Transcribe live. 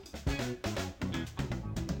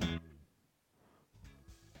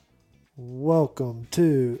Welcome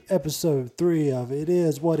to episode 3 of It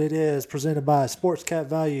Is What It Is, presented by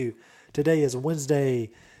SportsCapValue. Today is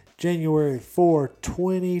Wednesday, January 4,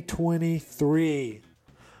 2023.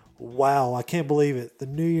 Wow, I can't believe it. The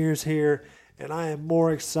New Year's here, and I am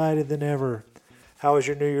more excited than ever. How was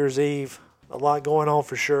your New Year's Eve? A lot going on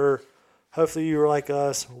for sure. Hopefully you were like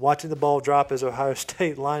us, watching the ball drop as Ohio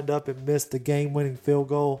State lined up and missed the game-winning field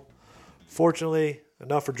goal. Fortunately,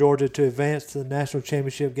 enough for Georgia to advance to the national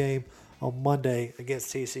championship game on Monday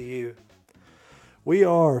against TCU. We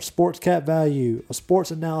are SportsCapValue, a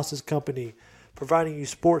sports analysis company providing you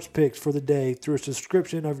sports picks for the day through a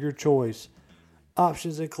subscription of your choice.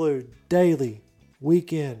 Options include daily,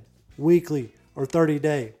 weekend, weekly, or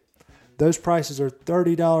 30-day. Those prices are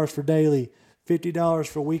 $30 for daily, $50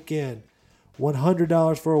 for weekend,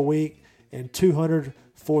 $100 for a week, and $200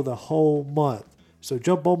 for the whole month. So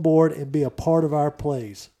jump on board and be a part of our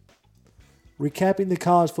plays. Recapping the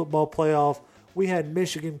college football playoff, we had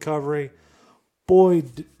Michigan covering. Boy,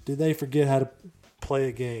 did they forget how to play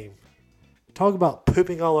a game. Talk about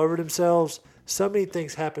pooping all over themselves. So many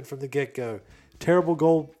things happened from the get-go. Terrible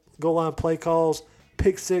goal line play calls,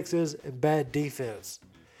 pick sixes, and bad defense.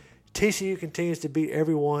 TCU continues to beat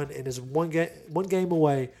everyone and is one game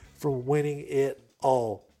away from winning it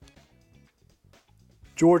all.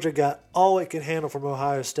 Georgia got all it could handle from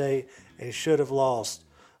Ohio State and should have lost.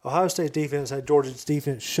 Ohio State's defense had Georgia's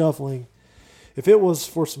defense shuffling. If it was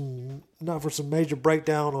not for some major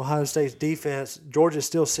breakdown on Ohio State's defense, Georgia's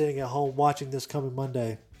still sitting at home watching this coming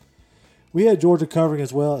Monday. We had Georgia covering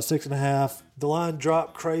as well at 6.5. The line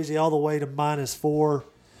dropped crazy all the way to -4.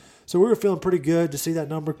 So we were feeling pretty good to see that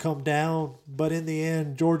number come down. But in the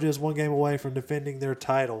end, Georgia is one game away from defending their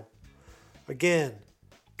title. Again,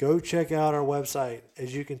 go check out our website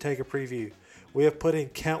as you can take a preview. We have put in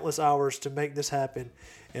countless hours to make this happen,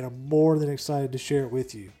 and I'm more than excited to share it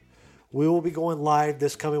with you. We will be going live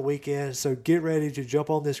this coming weekend, so get ready to jump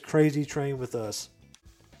on this crazy train with us.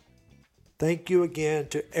 Thank you again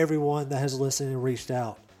to everyone that has listened and reached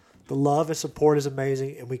out. The love and support is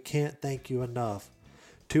amazing, and we can't thank you enough.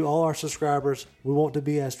 To all our subscribers, we want to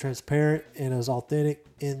be as transparent and as authentic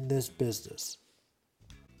in this business.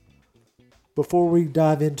 Before we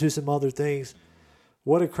dive into some other things,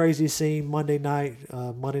 what a crazy scene Monday night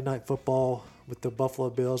football with the Buffalo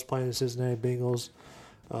Bills playing the Cincinnati Bengals,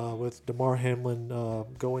 with Damar Hamlin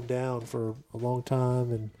going down for a long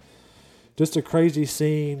time, and just a crazy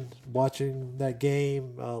scene watching that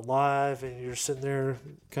game live, and you're sitting there,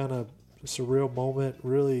 kind of surreal moment,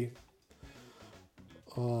 really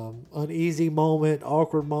uneasy moment,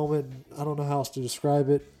 awkward moment. I don't know how else to describe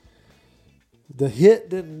it. The hit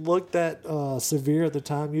didn't look that severe at the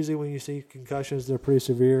time. Usually when you see concussions, they're pretty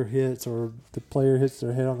severe hits, or the player hits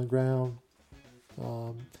their head on the ground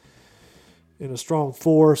in a strong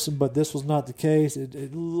force, but this was not the case.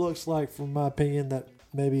 It looks like, from my opinion, that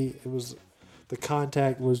maybe the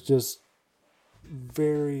contact was just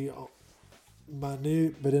very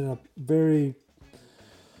minute, but in a very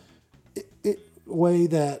way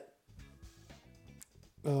that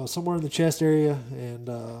somewhere in the chest area, and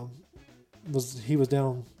he was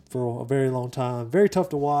down for a very long time. Very tough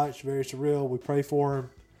to watch, very surreal. We pray for him.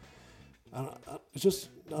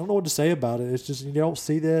 I don't know what to say about it. It's just, you don't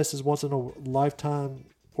see this as once in a lifetime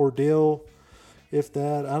ordeal, if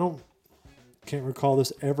that. Can't recall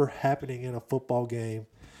this ever happening in a football game.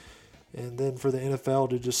 And then for the NFL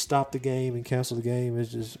to just stop the game and cancel the game, it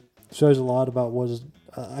just shows a lot about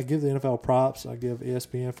I give the NFL props. I give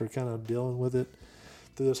ESPN for kind of dealing with it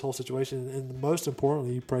through this whole situation. And most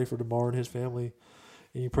importantly, you pray for Damar and his family,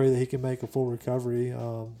 and you pray that he can make a full recovery.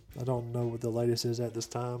 I don't know what the latest is at this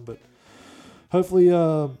time, but hopefully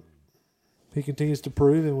he continues to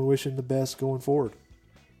prove, and we wish him the best going forward.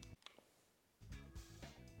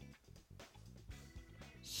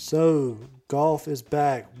 So, golf is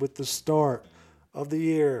back with the start of the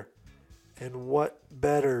year, and what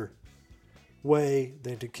better way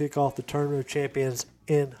than to kick off the Tournament of Champions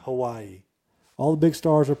in Hawaii. All the big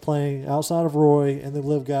stars are playing outside of Roy and the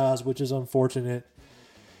Live guys, which is unfortunate.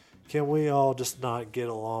 Can we all just not get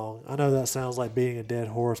along? I know that sounds like beating a dead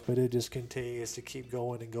horse, but it just continues to keep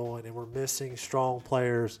going and going, and we're missing strong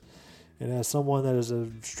players. And as someone that is a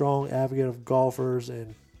strong advocate of golfers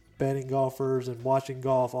and betting golfers and watching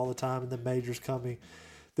golf all the time and the majors coming,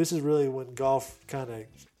 this is really when golf kind of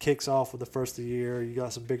kicks off with the first of the year. You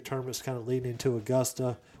got some big tournaments kind of leading into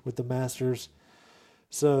Augusta with the Masters.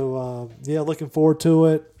 So, looking forward to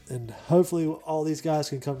it. And hopefully all these guys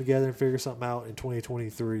can come together and figure something out in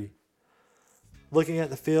 2023. Looking at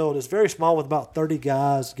the field, it's very small with about 30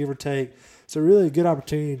 guys, give or take. So really a good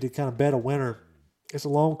opportunity to kind of bet a winner. It's a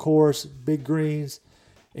long course, big greens,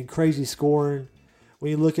 and crazy scoring.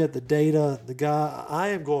 When you look at the data, the guy I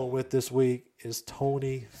am going with this week is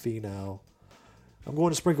Tony Finau. I'm going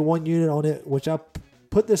to sprinkle 1 unit on it, which I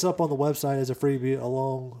put this up on the website as a freebie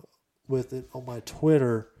along with it on my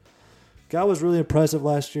Twitter. Guy was really impressive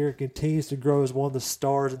last year. Continues to grow as one of the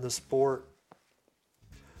stars in the sport.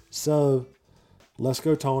 So, let's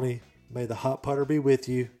go, Tony. May the hot putter be with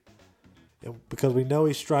you. And because we know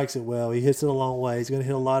he strikes it well. He hits it a long way. He's going to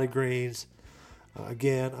hit a lot of greens.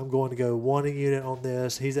 Again, I'm going to go 1 unit on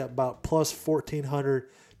this. He's at about plus 1,400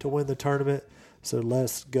 to win the tournament. So,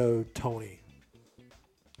 let's go, Tony.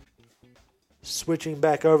 Switching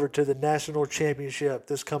back over to the National Championship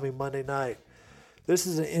this coming Monday night. This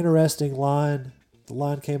is an interesting line. The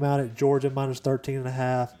line came out at Georgia minus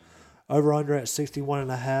 13.5. Over-under at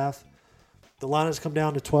 61.5. The line has come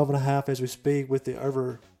down to 12.5 as we speak, with the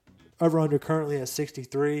over-under currently at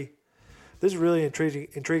 63. This is really an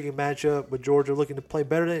intriguing matchup with Georgia looking to play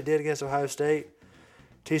better than it did against Ohio State.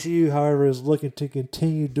 TCU, however, is looking to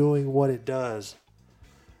continue doing what it does.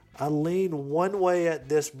 I lean one way at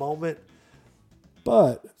this moment,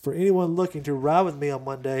 but for anyone looking to ride with me on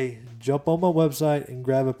Monday, jump on my website and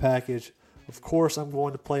grab a package. Of course, I'm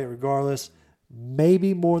going to play it regardless.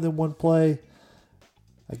 Maybe more than one play.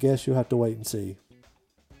 I guess you'll have to wait and see.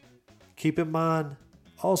 Keep in mind,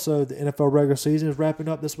 also, the NFL regular season is wrapping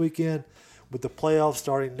up this weekend with the playoffs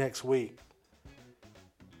starting next week.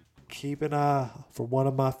 Keep an eye for one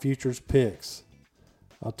of my futures picks.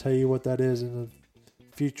 I'll tell you what that is in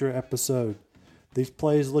a future episode. These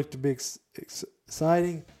plays look to be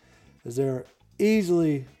exciting, as there are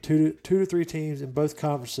easily two to three teams in both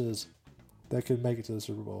conferences that could make it to the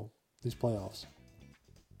Super Bowl, these playoffs.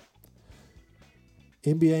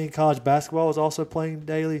 NBA and college basketball is also playing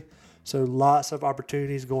daily, so lots of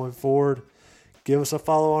opportunities going forward. Give us a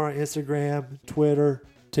follow on our Instagram, Twitter,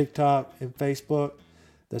 TikTok, and Facebook.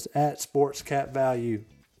 That's at SportsCapValue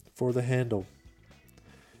for the handle.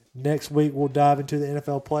 Next week, we'll dive into the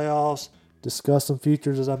NFL playoffs, discuss some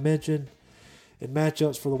futures, as I mentioned, and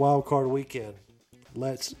matchups for the wild card weekend.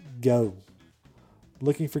 Let's go.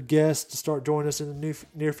 Looking for guests to start joining us in the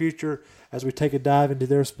near future as we take a dive into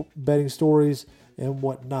their betting stories and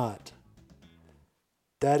whatnot.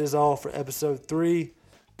 That is all for episode 3.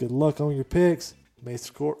 Good luck on your picks. May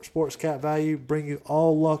SportsCapValue bring you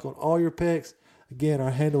all luck on all your picks. Again,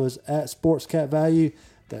 our handle is at SportsCapValue.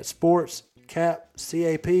 That's SportsCap,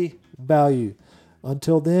 CAP, value.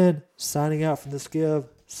 Until then, signing out from the Skiv.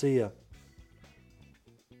 See ya.